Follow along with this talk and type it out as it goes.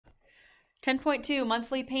10.2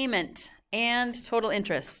 monthly payment and total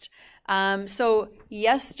interest. So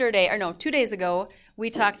yesterday, or no, 2 days ago, we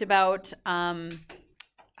talked about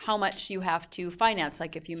how much you have to finance.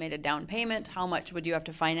 Like if you made a down payment, how much would you have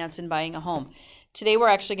to finance in buying a home? Today we're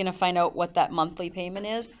actually going to find out what that monthly payment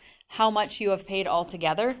is, how much you have paid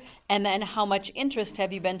altogether, and then how much interest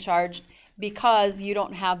have you been charged because you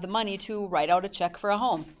don't have the money to write out a check for a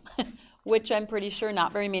home, which I'm pretty sure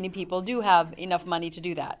not very many people do have enough money to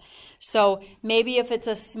do that. So maybe if it's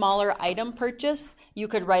a smaller item purchase, you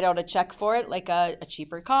could write out a check for it, like a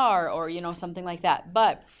cheaper car or, you know, something like that.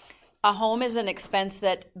 But a home is an expense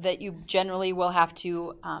that you generally will have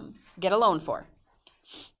to get a loan for.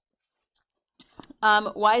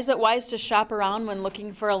 Why is it wise to shop around when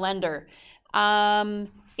looking for a lender?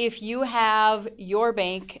 If you have your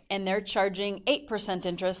bank and they're charging 8%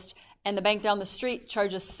 interest and the bank down the street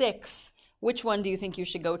charges 6%, which one do you think you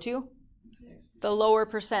should go to? The lower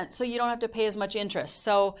percent, so you don't have to pay as much interest.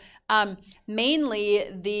 So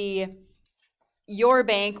mainly your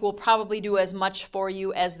bank will probably do as much for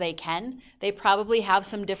you as they can. They probably have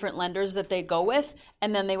some different lenders that they go with,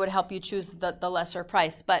 and then they would help you choose the lesser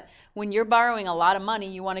price. But when you're borrowing a lot of money,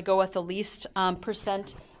 you want to go with the least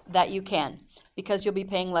percent that you can, because you'll be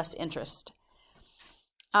paying less interest.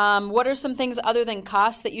 What are some things other than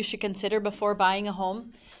cost that you should consider before buying a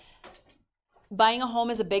home? Buying a home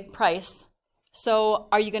is a big price. So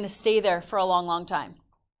are you going to stay there for a long, long time?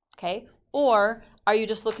 Okay. Or are you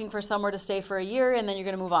just looking for somewhere to stay for a year and then you're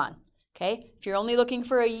going to move on? Okay. If you're only looking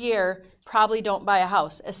for a year, probably don't buy a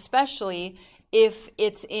house, especially if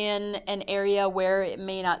it's in an area where it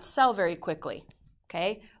may not sell very quickly.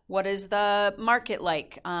 Okay. What is the market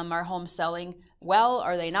like? Are homes selling well?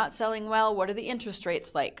 Are they not selling well? What are the interest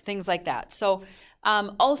rates like? Things like that. So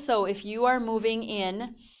also, if you are moving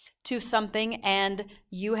in to something and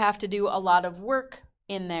you have to do a lot of work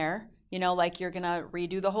in there, you know, like you're going to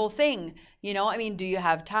redo the whole thing, you know, I mean, do you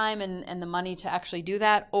have time and the money to actually do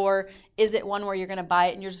that? Or is it one where you're going to buy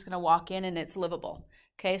it and you're just going to walk in and it's livable?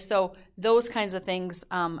 Okay, so those kinds of things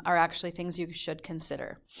are actually things you should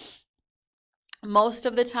consider. Most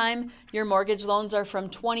of the time, your mortgage loans are from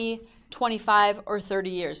 20, 25, or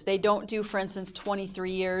 30 years. They don't do, for instance,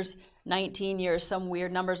 23 years, 19 years, some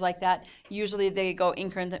weird numbers like that. Usually they go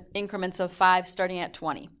increments of 5 starting at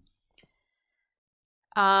 20.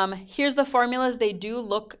 Here's the formulas. They do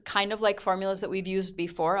look kind of like formulas that we've used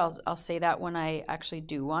before. I'll say that when I actually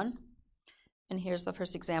do one. And here's the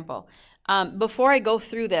first example. Before I go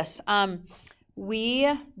through this,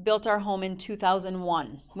 we built our home in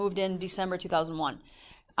 2001, moved in December 2001.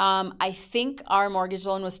 I think our mortgage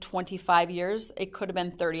loan was 25 years. It could have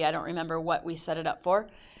been 30. I don't remember what we set it up for.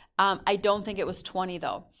 I don't think it was 20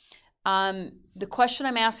 though. The question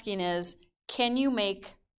I'm asking is, can you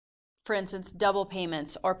make, for instance, double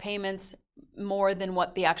payments or payments more than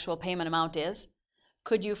what the actual payment amount is?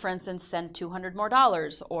 Could you, for instance, send $200 more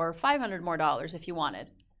or $500 more if you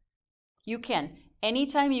wanted? You can.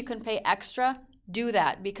 Anytime you can pay extra, do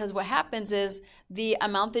that, because what happens is the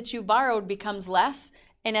amount that you borrowed becomes less,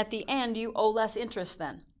 and at the end you owe less interest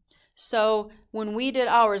then. So when we did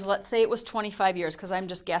ours, let's say it was 25 years, because I'm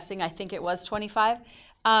just guessing, I think it was 25.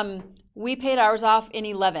 We paid ours off in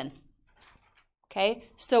 11. Okay,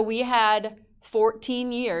 so we had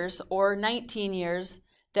 14 years or 19 years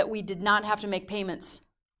that we did not have to make payments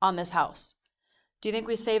on this house. Do you think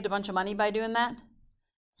we saved a bunch of money by doing that?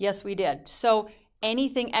 Yes, we did. So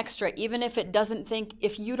anything extra, even if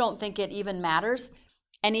if you don't think it even matters,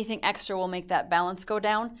 anything extra will make that balance go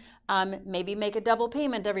down. Maybe make a double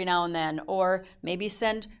payment every now and then, or maybe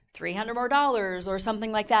send $300 more or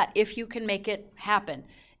something like that if you can make it happen.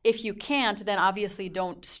 If you can't, then obviously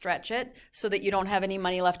don't stretch it so that you don't have any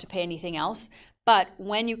money left to pay anything else. But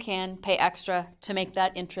when you can, pay extra to make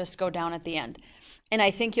that interest go down at the end. And I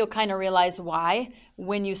think you'll kind of realize why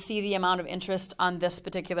when you see the amount of interest on this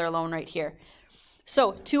particular loan right here.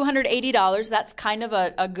 So $280, that's kind of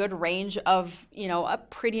a good range of, you know, a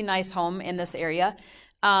pretty nice home in this area.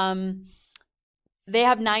 They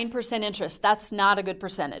have 9% interest. That's not a good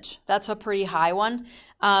percentage. That's a pretty high one.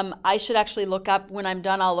 I should actually look up, when I'm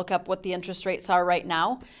done, I'll look up what the interest rates are right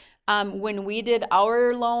now. When we did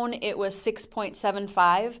our loan, it was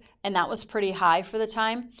 6.75, and that was pretty high for the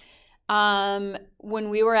time. When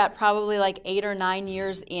we were at probably like 8 or 9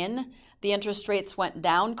 years in, the interest rates went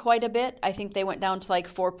down quite a bit. I think they went down to like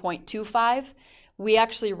 4.25. we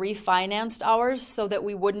actually refinanced ours so that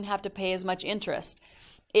we wouldn't have to pay as much interest.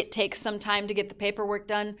 It takes some time to get the paperwork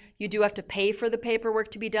done. You do have to pay for the paperwork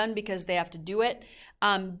to be done because they have to do it.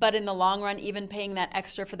 But in the long run, even paying that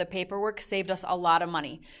extra for the paperwork saved us a lot of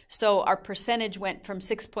money. So our percentage went from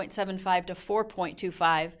 6.75 to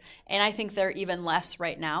 4.25, and I think they're even less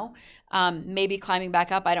right now. Maybe climbing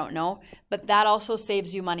back up, I don't know. But that also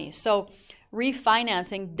saves you money. So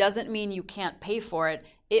refinancing doesn't mean you can't pay for it.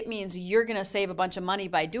 It means you're going to save a bunch of money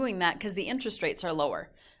by doing that because the interest rates are lower.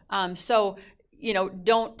 So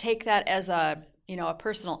don't take that as a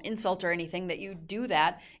personal insult or anything that you do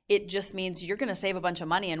that. It just means you're going to save a bunch of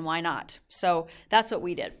money, and why not? So that's what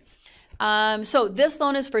we did. So this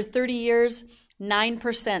loan is for 30 years,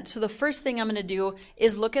 9%. So the first thing I'm going to do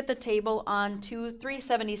is look at the table on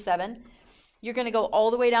 377. You're going to go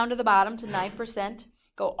all the way down to the bottom to 9%,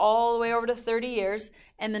 go all the way over to 30 years,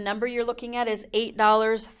 and the number you're looking at is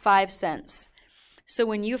 $8.05. So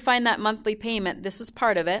when you find that monthly payment, this is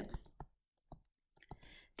part of it.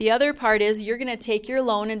 The other part is you're going to take your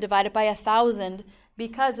loan and divide it by 1,000,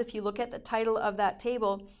 because if you look at the title of that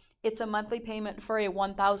table, it's a monthly payment for a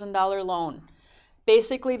 $1,000 loan.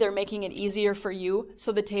 Basically, they're making it easier for you,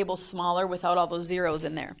 so the table's smaller without all those zeros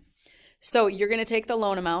in there. So you're going to take the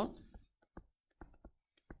loan amount,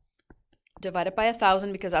 divide it by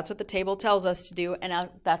 1,000 because that's what the table tells us to do, and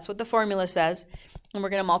that's what the formula says, and we're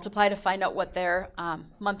going to multiply to find out what their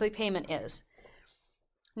monthly payment is.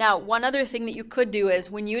 Now, one other thing that you could do is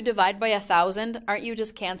when you divide by 1,000, aren't you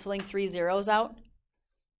just canceling 3 zeros out?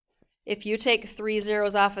 If you take 3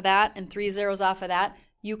 zeros off of that and 3 zeros off of that,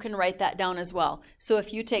 you can write that down as well. So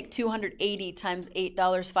if you take 280 times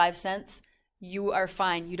 $8.05, you are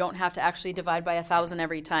fine. You don't have to actually divide by 1,000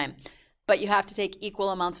 every time. But you have to take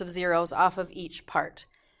equal amounts of zeros off of each part.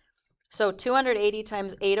 So 280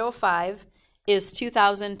 times 805 is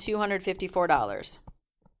 $2,254.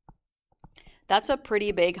 That's a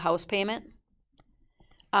pretty big house payment.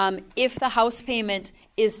 If the house payment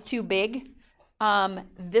is too big,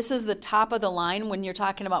 this is the top of the line when you're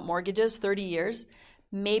talking about mortgages, 30 years.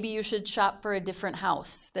 Maybe you should shop for a different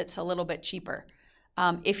house that's a little bit cheaper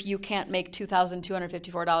if you can't make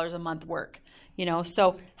 $2,254 a month work.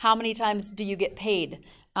 So how many times do you get paid?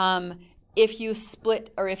 If you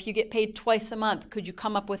split or if you get paid twice a month, could you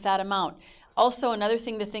come up with that amount? Also, another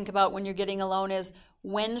thing to think about when you're getting a loan is,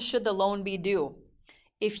 when should the loan be due?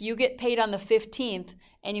 If you get paid on the 15th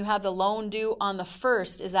and you have the loan due on the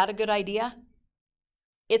 1st, is that a good idea?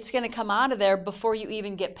 It's going to come out of there before you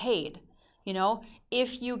even get paid.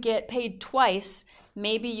 If you get paid twice,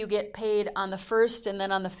 maybe you get paid on the 1st and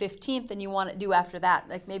then on the 15th, and you want it due after that,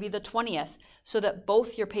 like maybe the 20th, so that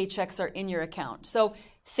both your paychecks are in your account. So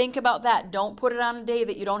think about that. Don't put it on a day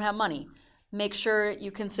that you don't have money. Make sure you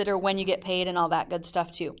consider when you get paid and all that good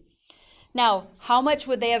stuff too. Now, how much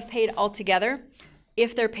would they have paid altogether?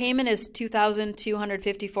 If their payment is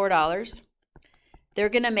 $2,254, they're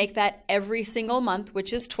going to make that every single month,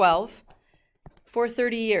 which is 12, for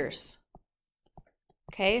 30 years.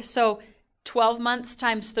 Okay, so 12 months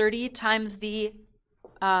times 30 times the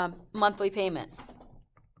monthly payment.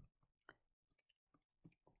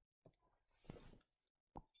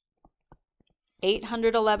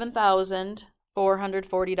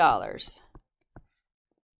 $811,440.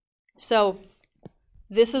 So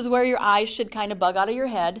this is where your eyes should kind of bug out of your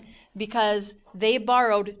head, because they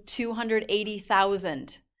borrowed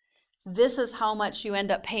 $280,000. This is how much you end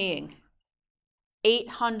up paying.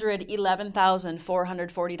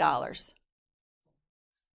 $811,440.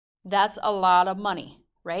 That's a lot of money,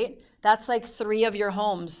 right? That's like 3 of your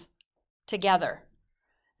homes together.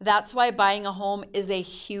 That's why buying a home is a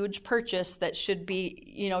huge purchase that shouldn't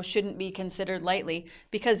be considered lightly,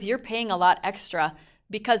 because you're paying a lot extra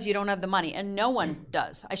because you don't have the money, and no one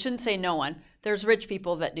does. I shouldn't say no one. There's rich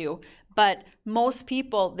people that do, but most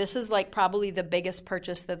people, this is like probably the biggest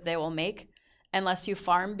purchase that they will make, unless you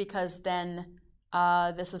farm, because then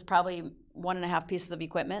this is probably 1.5 pieces of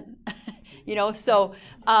equipment. So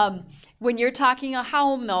when you're talking a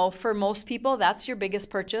home, though, for most people, that's your biggest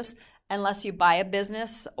purchase, unless you buy a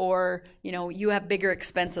business or you have bigger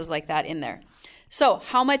expenses like that in there. So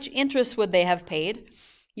how much interest would they have paid?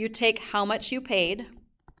 You take how much you paid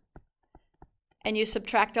and you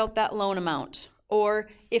subtract out that loan amount. Or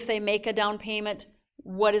if they make a down payment,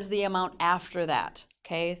 what is the amount after that,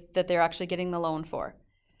 okay, that they're actually getting the loan for?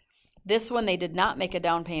 This one, they did not make a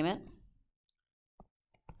down payment.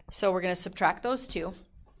 So we're going to subtract those two.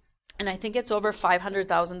 And I think it's over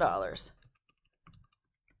 $500,000.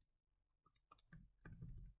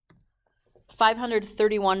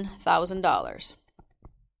 $531,000.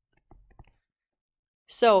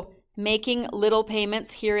 So making little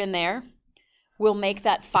payments here and there will make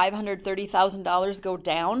that $530,000 go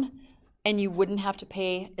down, and you wouldn't have to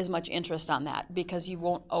pay as much interest on that because you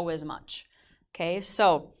won't owe as much. Okay,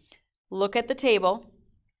 so look at the table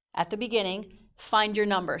at the beginning, find your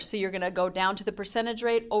number. So you're going to go down to the percentage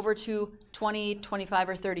rate over to 20, 25,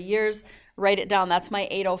 or 30 years, write it down. That's my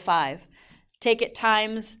 805. Take it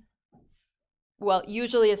times, well,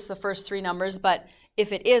 usually it's the first three numbers, but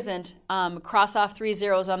if it isn't, cross off 3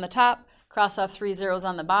 zeros on the top, cross off 3 zeros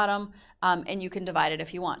on the bottom, and you can divide it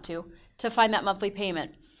if you want to find that monthly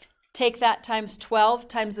payment. Take that times 12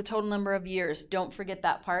 times the total number of years. Don't forget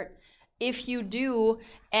that part. If you do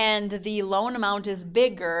and the loan amount is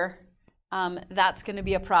bigger, that's going to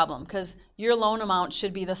be a problem because your loan amount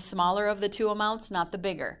should be the smaller of the two amounts, not the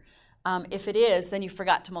bigger. If it is, then you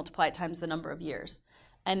forgot to multiply it times the number of years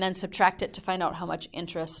and then subtract it to find out how much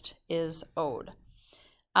interest is owed.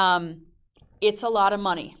 It's a lot of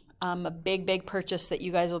money, a big, big purchase that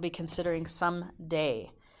you guys will be considering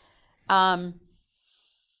someday. I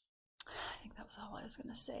think that was all I was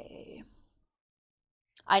going to say.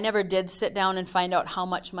 I never did sit down and find out how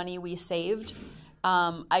much money we saved.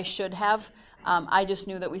 I should have. I just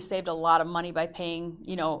knew that we saved a lot of money by paying,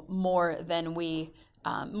 more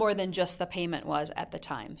than just the payment was at the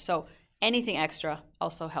time. So anything extra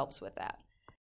also helps with that.